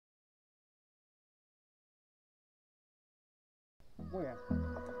Muy bien.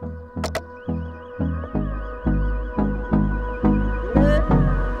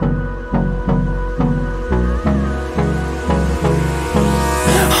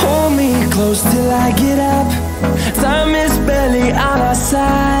 Hold me close till I get up. Time is barely on our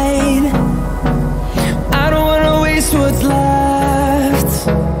side. I don't wanna waste what's left.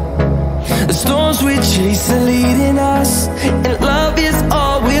 The storms we chase are leading us, and love is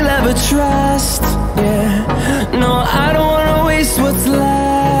all we'll ever trust. Yeah, no, I don't wanna waste what's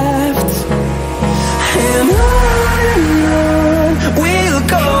left. And on we'll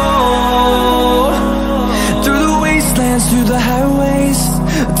go, through the wastelands, through the highways,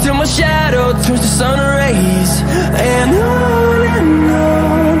 till my shadow turns to sun rays. And on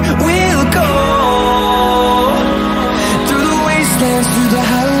we'll go, through the wastelands, through the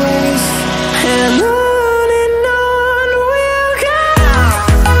highways, and on we'll go.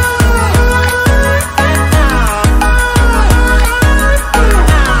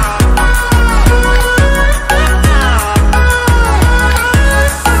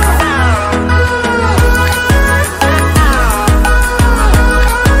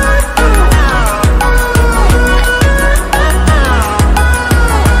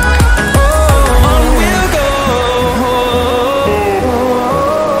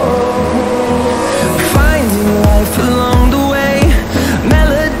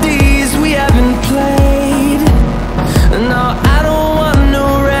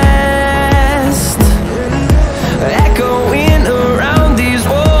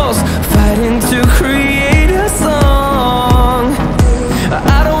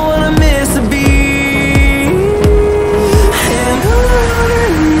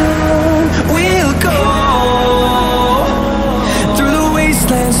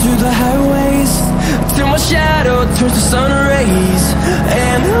 Turns to sun rays,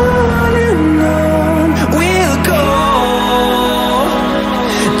 and on we'll go,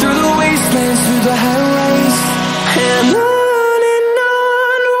 through the wastelands, through the highways, and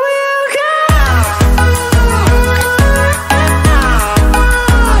on we'll go.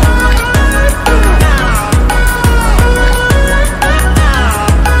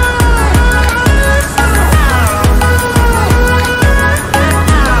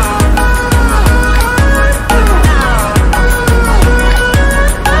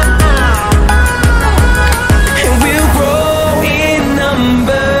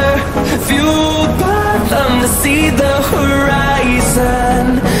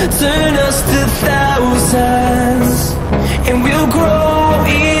 Turn us to thousands, and we'll grow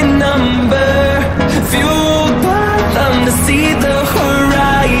in number, fueled by them to see the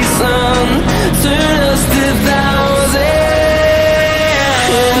horizon. Turn us to thousands,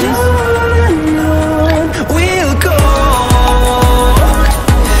 and on we'll go,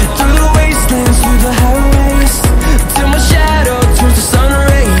 through the wastelands, through the highways, till my shadow turns to sun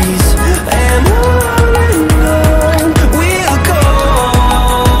rays, and on we'll go,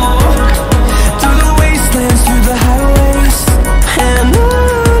 through the wastelands, through the highways, and on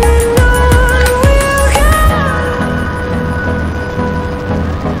we'll go.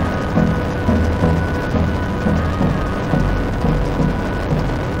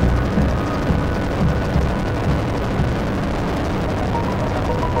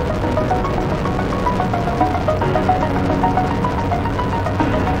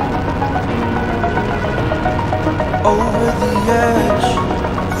 Over the edge,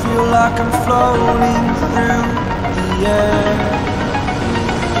 feel like I'm floating through the air.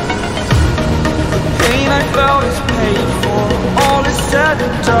 The pain I felt is paid for, all is said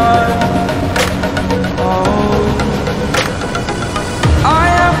and done. Oh, I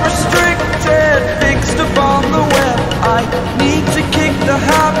am restricted, fixed upon the web. I need to kick the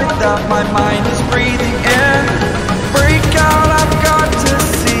habit that my mind is breathing in. Break out, I've got to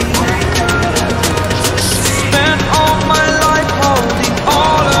see. Spent all my life holding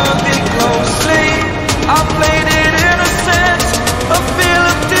all of it closely. I played it innocent, a feel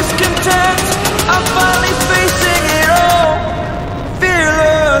of discontent. I'm finally facing it all,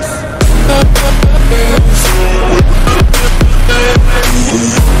 fearless.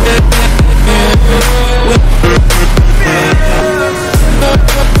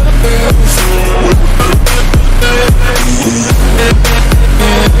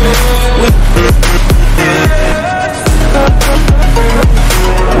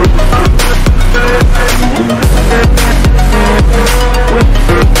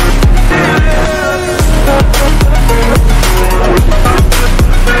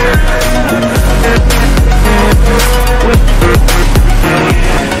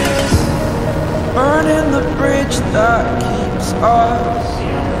 Burning the bridge that keeps us.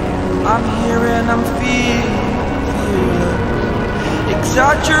 I'm here and I'm feeling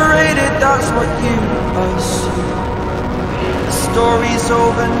exaggerated, that's what you assume. The story's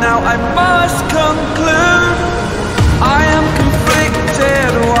over now, I must conclude. I am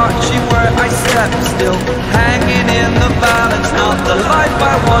conflicted, watching where I step still, hanging in the balance, not the life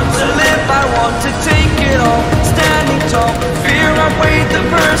I want to live. I want to take it all, standing tall, fear I've weighed the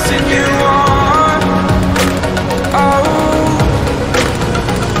person you are. Oh,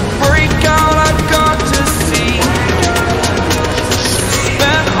 break out, I've got to see.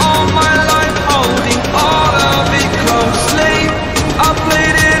 Spent all my life holding all of it closely. I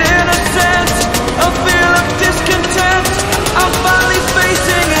played it innocent, a feel of discontent. I'm finally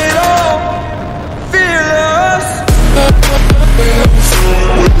facing it all, fearless.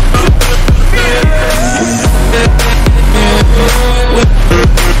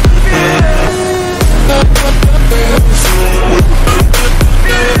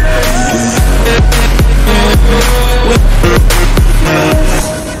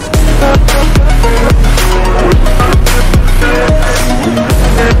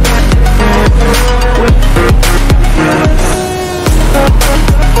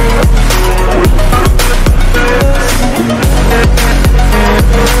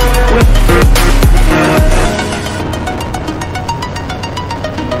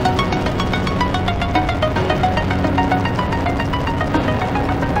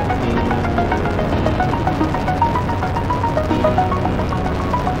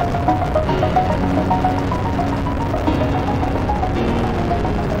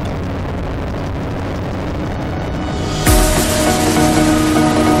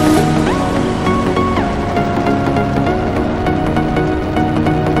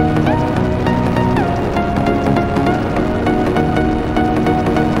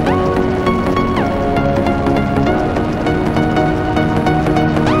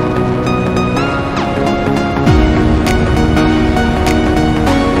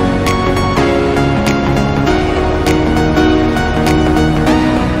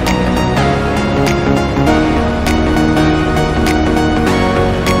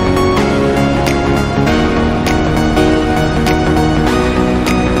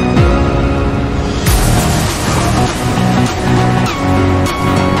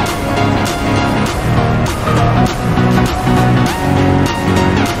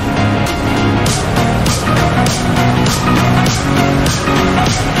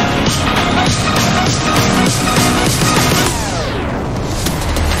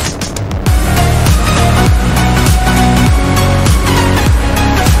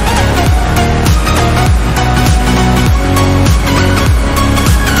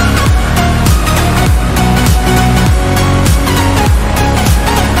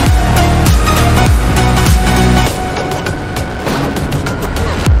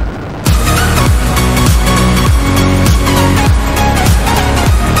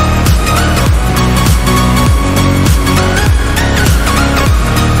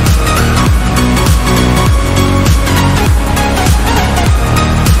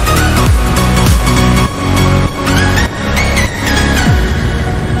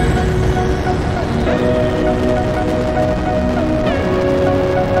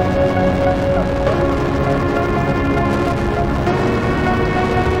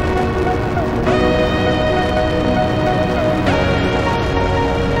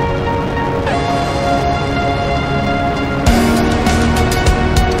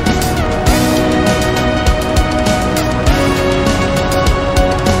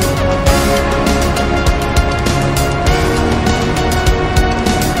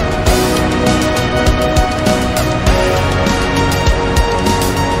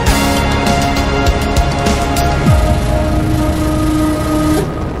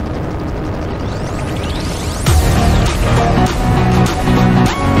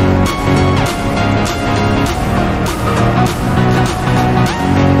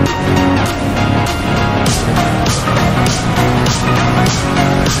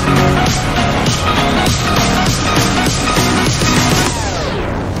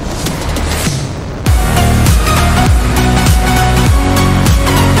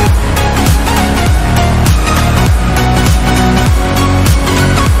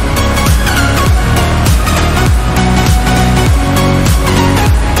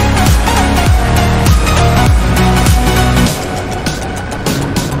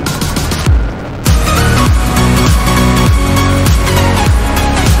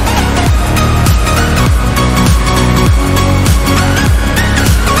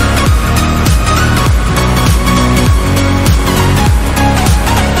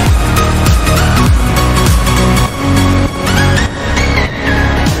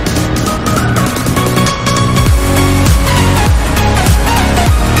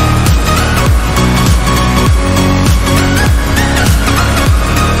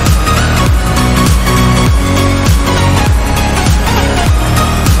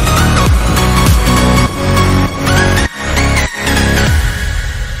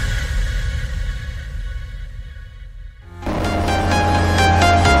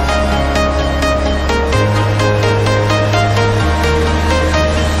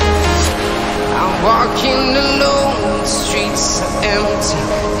 empty.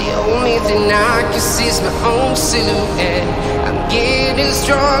 The only thing I can see is my own silhouette. I'm getting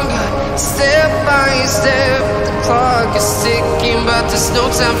stronger, step by step. The clock is ticking, but there's no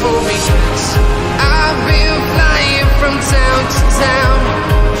time for me. I've been flying from town to town,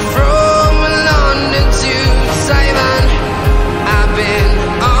 from London to Taiwan. I've been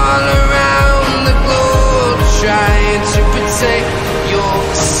all around the globe, trying to protect your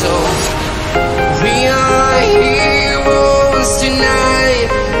soul. We are heroes tonight.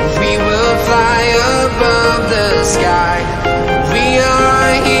 We will fly above the sky. We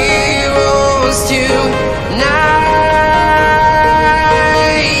are heroes tonight.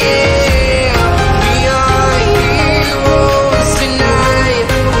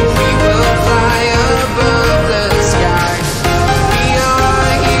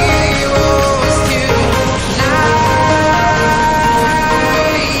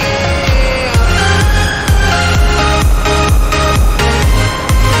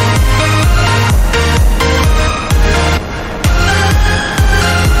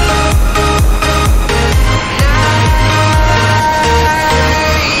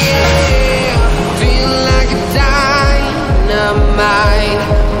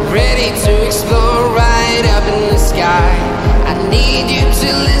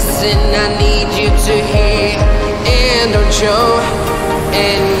 Show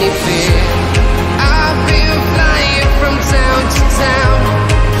any fear. I've been flying from town to town,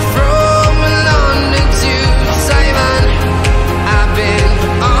 from London to Taiwan. I've been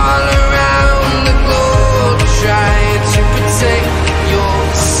all around the globe, trying to protect your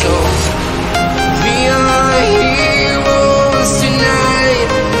soul. We are heroes tonight.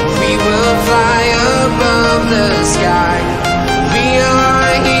 We will fly above the sky. We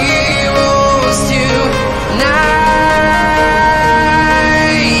are heroes tonight.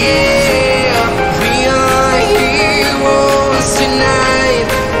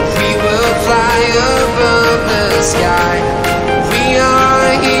 Sky. We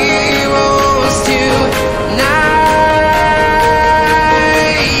are heroes tonight.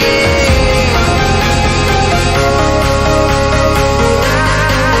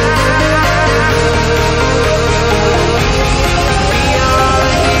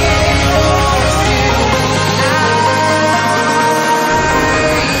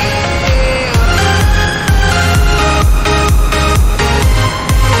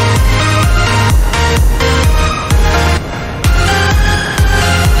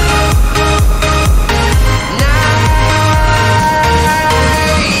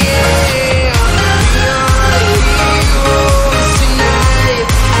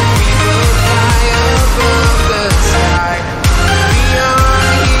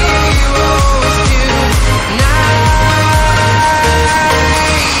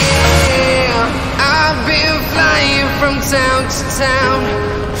 Town to town,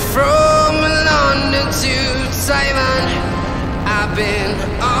 from London to Taiwan. I've been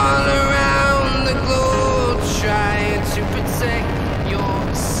all around the globe, trying to protect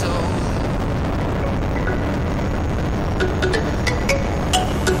your soul.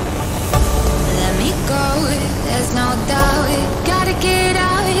 Let me go, there's no doubt. Gotta get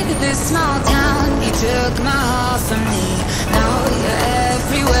out of this small town. You took my heart from me, now you're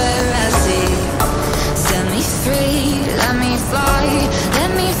everywhere I see. Set me free, let me fly,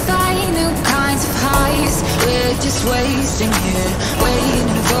 let me find new kinds of highs. We're just wasting here,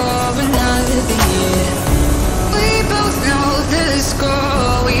 waiting for another year. We both know the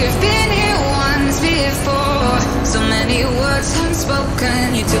score, we've been here once before. So many words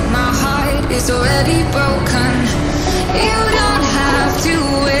unspoken, you took my heart, it's already broken. You don't have to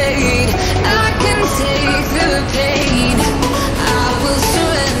wait, I can take the pain. I will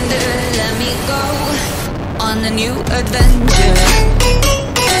surrender, let me go on a new adventure.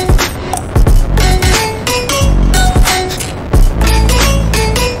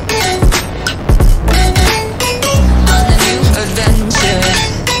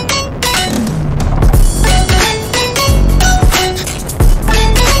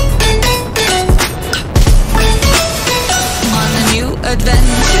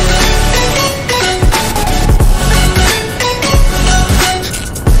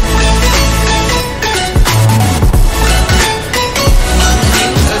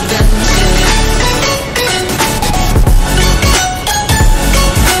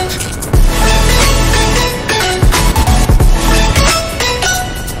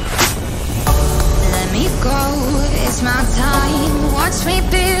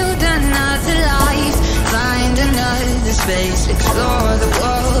 space, explore the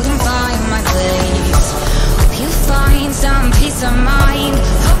world and find my place. Hope you find some peace of mind.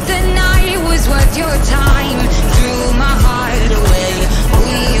 Hope the night was worth your time. Threw my heart away.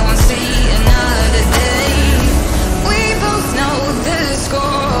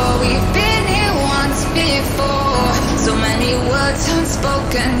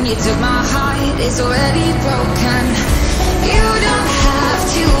 broken. You took my heart, it's already broken. You don't have